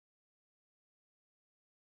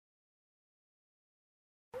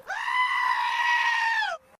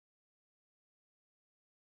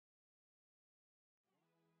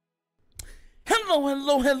Hello,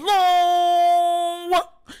 hello, hello.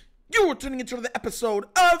 You are tuning into the episode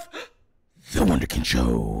of The Wunderkind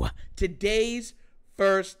Show. Today's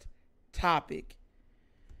first topic.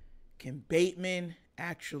 Can Bateman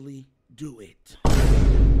actually do it?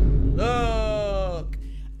 Look,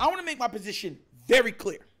 I want to make my position very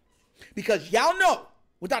clear. Because y'all know,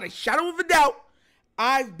 without a shadow of a doubt,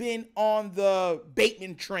 I've been on the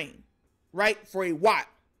Bateman train, right, for a while.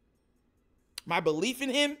 My belief in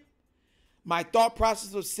him, my thought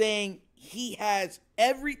process of saying he has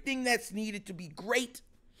everything that's needed to be great.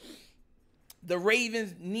 The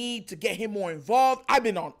Ravens need to get him more involved. I've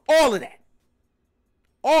been on all of that.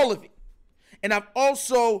 All of it. And I've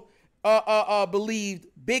also believed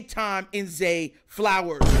big time in Zay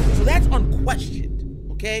Flowers. So that's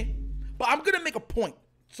unquestioned, okay? But I'm going to make a point.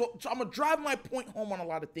 So I'm going to drive my point home on a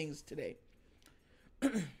lot of things today.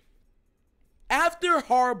 After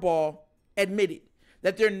Harbaugh admitted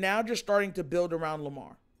that they're now just starting to build around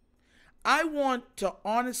Lamar, I want to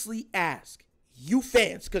honestly ask you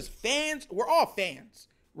fans, because fans, we're all fans,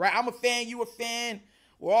 right? I'm a fan, you a fan,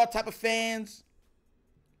 we're all type of fans.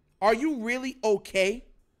 Are you really okay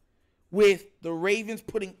with the Ravens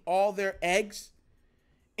putting all their eggs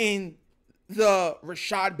in the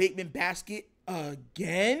Rashad Bateman basket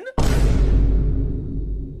again?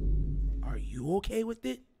 Are you okay with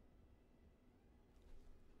it?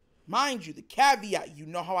 Mind you, the caveat, you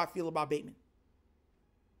know how I feel about Bateman.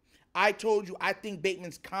 I told you I think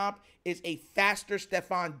Bateman's comp is a faster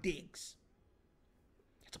Stephon Diggs.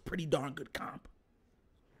 That's a pretty darn good comp.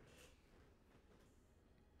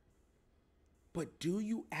 But do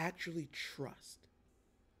you actually trust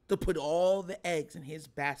to put all the eggs in his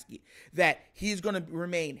basket that he's going to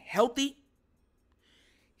remain healthy,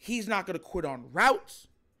 he's not going to quit on routes,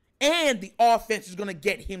 and the offense is going to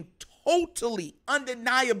get him totally,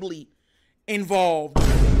 undeniably involved?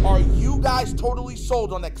 Are you guys totally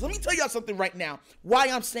sold on that? Because let me tell y'all something right now, why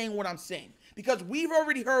I'm saying what I'm saying. Because we've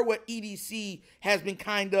already heard what EDC has been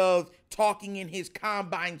kind of talking in his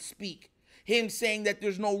combine speak. Him saying that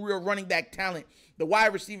there's no real running back talent. The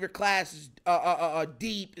wide receiver class is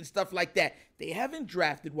deep and stuff like that. They haven't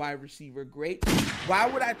drafted wide receiver great. Why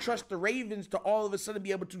would I trust the Ravens to all of a sudden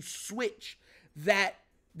be able to switch that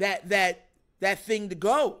thing to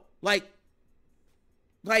go? Like,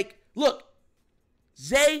 look,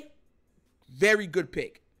 Zay, very good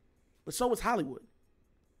pick, but so was Hollywood.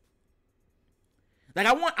 Like,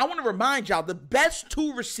 I want to remind y'all, the best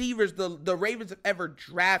two receivers the Ravens have ever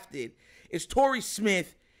drafted is Torrey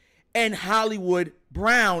Smith and Hollywood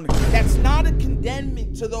Brown. That's not a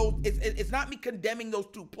condemning to those. It's not me condemning those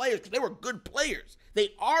two players because they were good players. They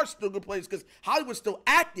are still good players because Hollywood's still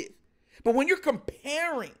active. But when you're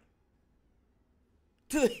comparing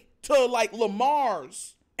to like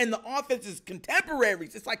Lamars and the offense's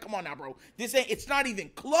contemporaries, it's like, come on now, bro. It's not even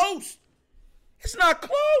close. It's not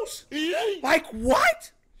close. Like,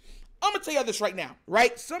 what? I'm going to tell you this right now,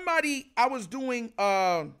 right? I was doing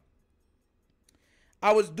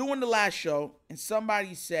the last show, and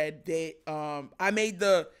somebody said that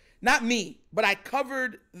not me, but I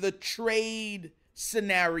covered the trade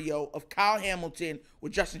scenario of Kyle Hamilton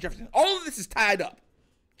with Justin Jefferson. All of this is tied up.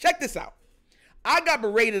 Check this out. I got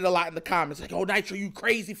berated a lot in the comments. Like, oh, Nitro, you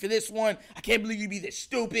crazy for this one. I can't believe you be this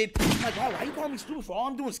stupid. I'm like, why you calling me stupid for all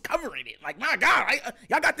I'm doing is covering it? Like, my God,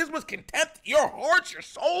 y'all got this much contempt, your hearts, your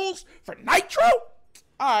souls for Nitro?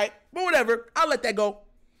 All right, but whatever. I'll let that go.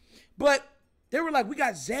 But they were like, we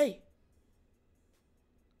got Zay.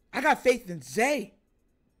 I got faith in Zay.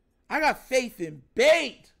 I got faith in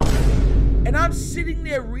Bate. And I'm sitting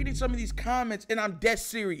there reading some of these comments, and I'm dead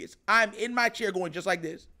serious. I'm in my chair going just like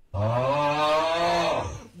this.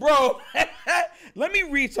 Oh. Bro, let me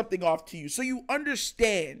read something off to you so you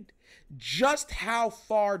understand just how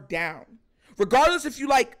far down, regardless if you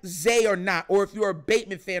like Zay or not, or if you're a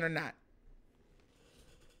Bateman fan or not.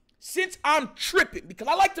 Since I'm tripping, because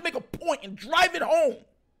I like to make a point and drive it home.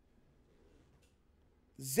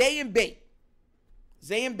 Zay and Bate.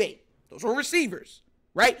 Those are receivers,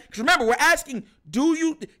 right? Because remember, we're asking,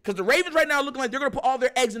 because the Ravens right now are looking like they're going to put all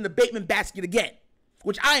their eggs in the Bateman basket again,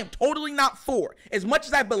 which I am totally not for, as much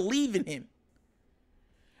as I believe in him.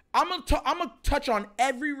 I'm gonna touch on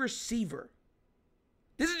every receiver.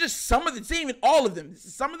 This is just some of the, this ain't even all of them. This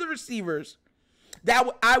is some of the receivers that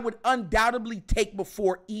I would undoubtedly take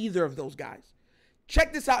before either of those guys.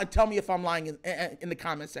 Check this out and tell me if I'm lying in the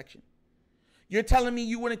comment section. You're telling me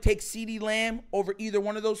you wouldn't take CeeDee Lamb over either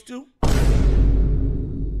one of those two?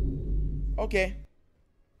 Okay.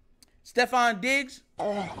 Stephon Diggs?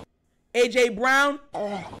 A.J. Brown?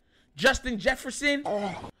 Justin Jefferson?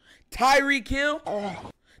 Tyreek Hill?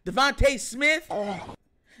 Devontae Smith?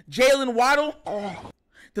 Jalen Waddle,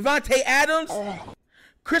 Devontae Adams,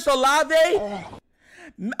 Chris Olave,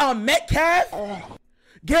 Metcalf,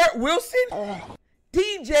 Garrett Wilson,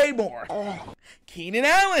 DJ Moore, Keenan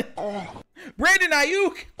Allen, Brandon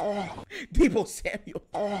Ayuk, Deebo Samuel,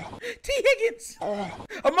 T. Higgins,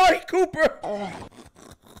 Amari Cooper.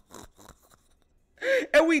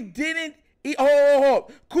 And we didn't eat.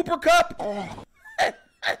 Cooper Cup.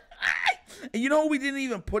 And you know who we didn't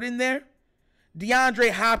even put in there?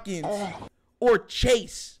 DeAndre Hopkins or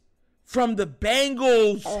Chase from the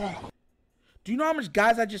Bengals. Do you know how much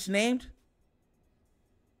guys I just named?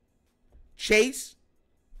 Chase,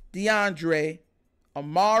 DeAndre,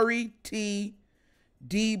 Amari, T,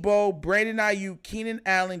 Deebo, Brandon Ayuk, Keenan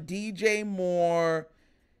Allen, DJ Moore,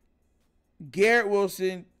 Garrett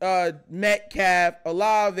Wilson, Metcalf,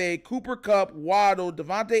 Olave, Cooper Kupp, Waddle,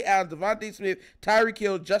 Devontae Adams, Devontae Smith, Tyreek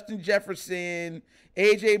Hill, Justin Jefferson,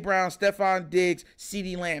 A.J. Brown, Stephon Diggs,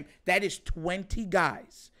 CeeDee Lamb. That is 20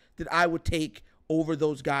 guys that I would take over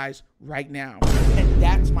those guys right now. And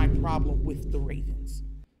that's my problem with the Ravens.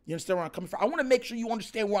 You understand where I'm coming from? I want to make sure you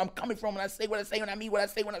understand where I'm coming from when I say what I say, when I mean what I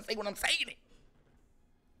say, when I say what I'm saying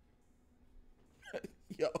it.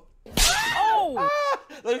 Yo. Oh!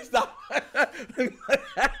 Let me stop.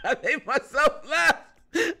 I made myself laugh.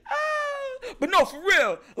 But no, for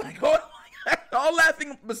real. Like, all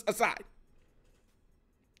laughing aside.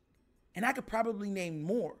 And I could probably name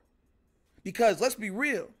more. Because, let's be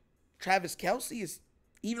real, Travis Kelce is,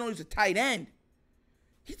 even though he's a tight end,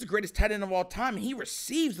 he's the greatest tight end of all time, and he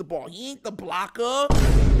receives the ball. He ain't the blocker.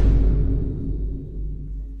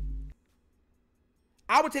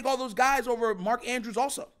 I would take all those guys over Mark Andrews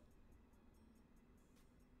also.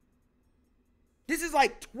 This is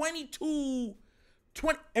like 20,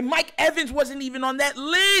 and Mike Evans wasn't even on that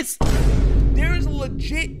list. There is a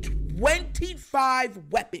legit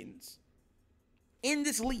 25 weapons in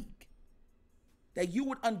this league that you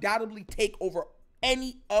would undoubtedly take over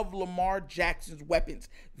any of Lamar Jackson's weapons.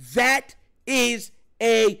 That is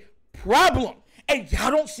a problem. And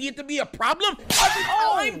y'all don't see it to be a problem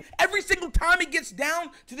every single time it gets down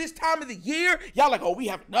to this time of the year. Y'all like, oh, we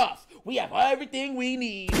have enough. We have everything we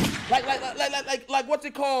need. Like what's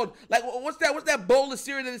it called? Like, what's that bowl of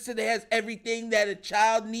cereal that it said it has everything that a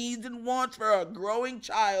child needs and wants for a growing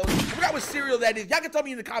child? I forgot what cereal that is. Y'all can tell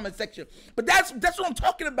me in the comment section. But that's what I'm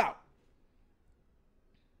talking about.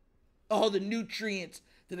 All the nutrients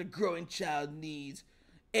that a growing child needs.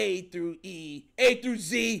 A through E, A through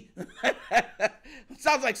Z.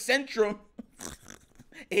 Sounds like Centrum.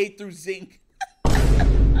 A through Zinc.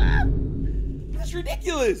 That's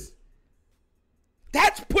ridiculous.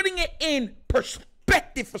 That's putting it in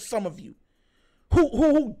perspective for some of you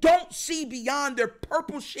who don't see beyond their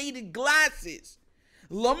purple shaded glasses.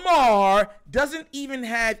 Lamar doesn't even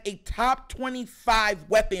have a top 25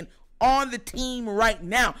 weapon on the team right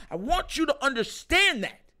now. I want you to understand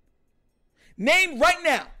that. Name right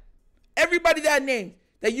now everybody that I named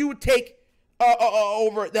that you would take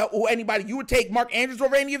over that, or anybody. You would take Mark Andrews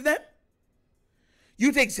over any of them? You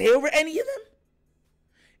would take Zay over any of them?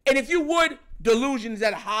 And if you would, delusion is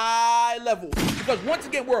at a high level. Because once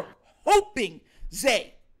again, we're hoping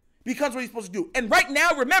Zay becomes what he's supposed to do. And right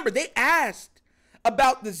now, remember, they asked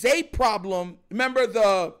about the Zay problem. Remember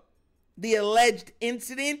the alleged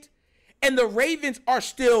incident? And the Ravens are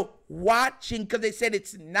still watching because they said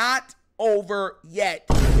it's not over yet.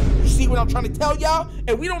 You see what I'm trying to tell y'all?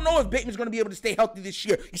 And we don't know if Bateman's going to be able to stay healthy this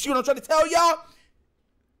year. You see what I'm trying to tell y'all?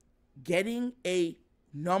 Getting a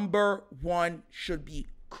number one should be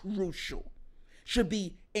crucial, should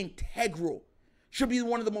be integral, should be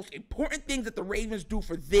one of the most important things that the Ravens do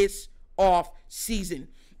for this off season.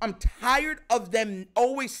 I'm tired of them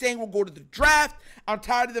always saying we'll go to the draft. I'm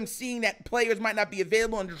tired of them seeing that players might not be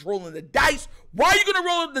available and just rolling the dice. Why are you going to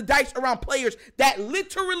roll the dice around players that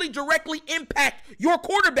literally directly impact your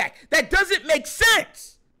quarterback? That doesn't make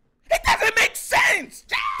sense. It doesn't make sense.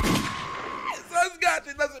 Gosh,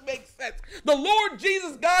 it doesn't make sense. The Lord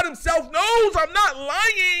Jesus God himself knows I'm not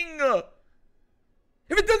lying.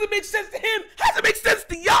 If it doesn't make sense to him, how does it make sense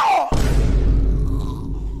to y'all?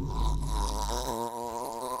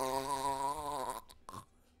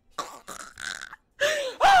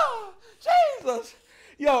 Oh, Jesus.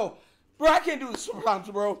 Yo, bro, I can't do this sometimes,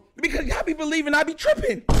 bro. Because y'all be believing I be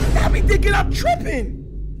tripping. Y'all be thinking I'm tripping.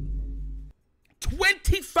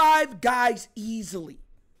 25 guys easily.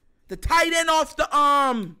 The tight end off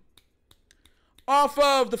of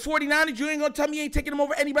the 49ers, you ain't gonna tell me you ain't taking him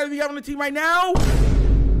over anybody we have on the team right now?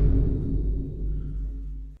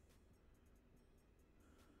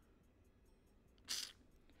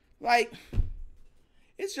 Like,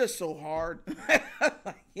 it's just so hard.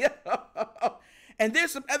 Yeah. And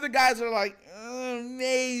there's some other guys that are like,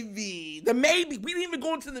 maybe. The maybe. We didn't even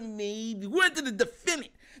go into the maybe. We went to the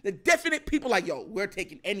definite. The definite people like, yo, we're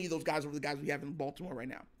taking any of those guys over the guys we have in Baltimore right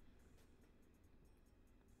now.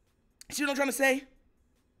 See what I'm trying to say?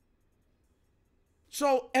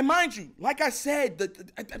 So, and mind you, like I said,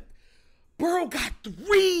 Burrow got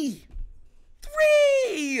three.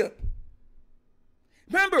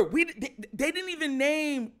 Remember, they didn't even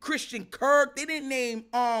name Christian Kirk. They didn't name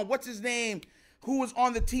what's his name, who was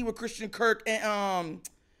on the team with Christian Kirk and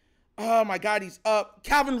oh my God, he's up.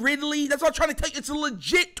 Calvin Ridley. That's what I'm trying to tell you. It's a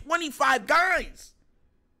legit 25 guys.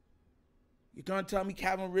 You're gonna tell me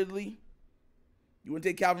Calvin Ridley? You want to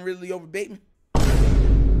take Calvin Ridley over Bateman?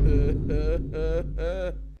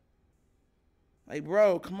 Like,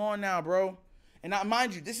 bro, come on now, bro. And I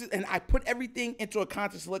mind you, and I put everything into a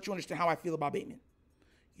context to let you understand how I feel about Bateman.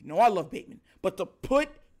 You know I love Bateman, but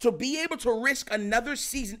to be able to risk another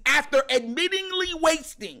season after admittingly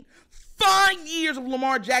wasting 5 years of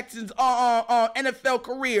Lamar Jackson's NFL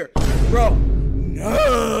career, bro.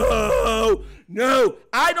 No.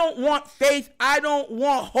 I don't want faith. I don't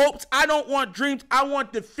want hopes. I don't want dreams. I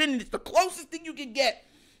want definitive. It's the closest thing you can get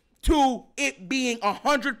to it being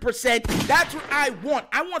 100%. That's what I want.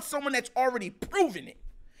 I want someone that's already proven it.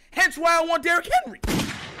 Hence why I want Derrick Henry.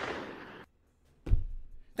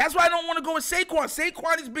 That's why I don't want to go with Saquon.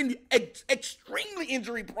 Saquon has been extremely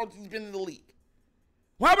injury prone since he's been in the league.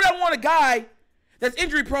 Why would I want a guy that's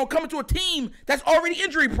injury prone coming to a team that's already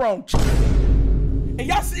injury prone? And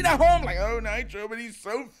y'all see that home like, oh, Nitro, but he's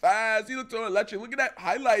so fast. He looks so electric. Look at that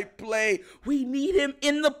highlight play. We need him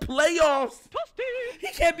in the playoffs. He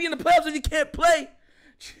can't be in the playoffs if he can't play.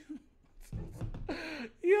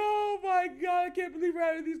 Yo, my God, I can't believe we're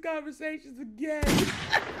having these conversations again.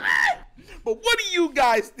 But what do you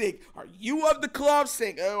guys think? Are you of the cloth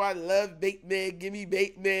saying, oh, I love Bateman, give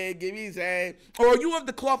me Zay? Or are you of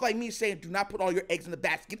the cloth like me saying, do not put all your eggs in the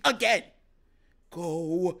basket again?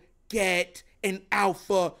 Go get an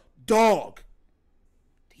alpha dog.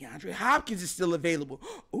 DeAndre Hopkins is still available.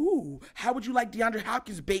 Ooh, how would you like DeAndre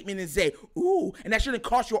Hopkins, Bateman and Zay? Ooh, and that shouldn't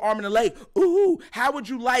cost you an arm and a leg. Ooh, how would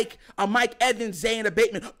you like a Mike Evans, Zay, and a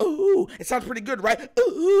Bateman? Ooh, it sounds pretty good, right?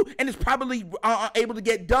 Ooh, and it's probably able to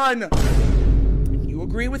get done. If you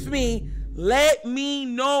agree with me, let me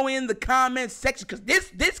know in the comment section, because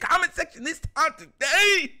this comment section this time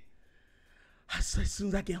today, as soon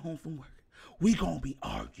as I get home from work, we gonna be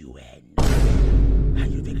arguing. How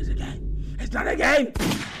you think it's a game? It's not a game.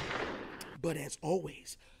 But as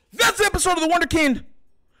always, that's the episode of the Wunderkind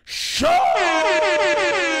Show.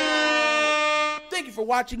 Thank you for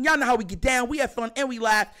watching. Y'all know how we get down. We have fun and we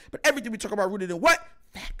laugh. But everything we talk about rooted in what?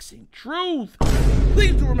 Facts and truth.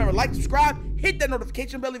 Please do remember, like, subscribe, hit that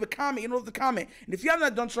notification bell, leave a comment, and the comment. And if you have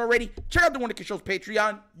not done so already, check out the Wunderkind Show's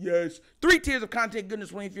Patreon. Yes. 3 tiers of content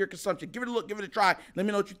goodness waiting for your consumption. Give it a look, give it a try. Let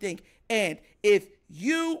me know what you think. And if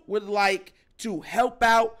you would like to help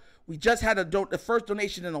out, we just had the first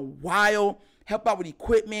donation in a while. Help out with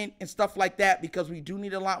equipment and stuff like that, because we do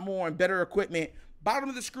need a lot more and better equipment. Bottom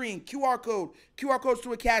of the screen, QR code. QR codes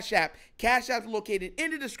to a Cash App. Cash App is located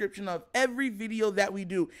in the description of every video that we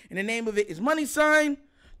do. And the name of it is The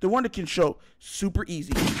Wunderkind Show. Super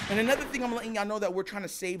easy. And another thing I'm letting y'all know that we're trying to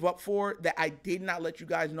save up for that I did not let you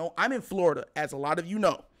guys know. I'm in Florida, as a lot of you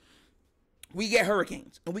know. We get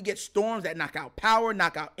hurricanes and we get storms that knock out power,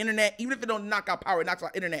 knock out internet. Even if it don't knock out power, it knocks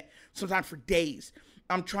out internet sometimes for days.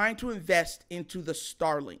 I'm trying to invest into the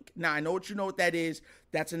Starlink. Now, I know what that is.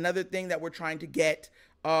 That's another thing that we're trying to get.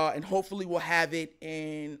 And hopefully we'll have it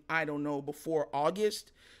in, I don't know, before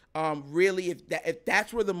August. Really, if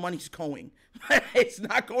that's where the money's going, it's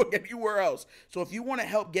not going anywhere else. So if you want to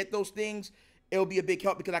help get those things, it'll be a big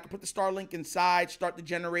help, because I can put the Starlink inside, start the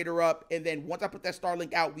generator up, and then once I put that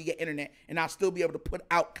Starlink out, we get internet, and I'll still be able to put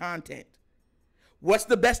out content. What's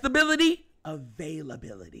the best ability?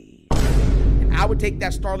 Availability. And I would take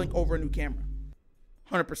that Starlink over a new camera.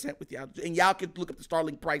 100% with y'all. And y'all can look up the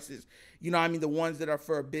Starlink prices. You know what I mean? The ones that are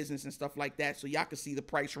for a business and stuff like that. So y'all can see the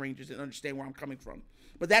price ranges and understand where I'm coming from.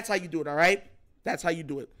 But that's how you do it, all right? That's how you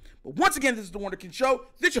do it. But once again, this is The Wunderkind Show.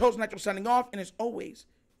 This is your host, Nitro, signing off. And as always,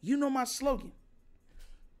 you know my slogan.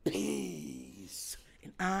 Peace.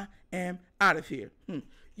 And I am out of here.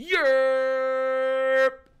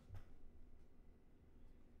 Yerp.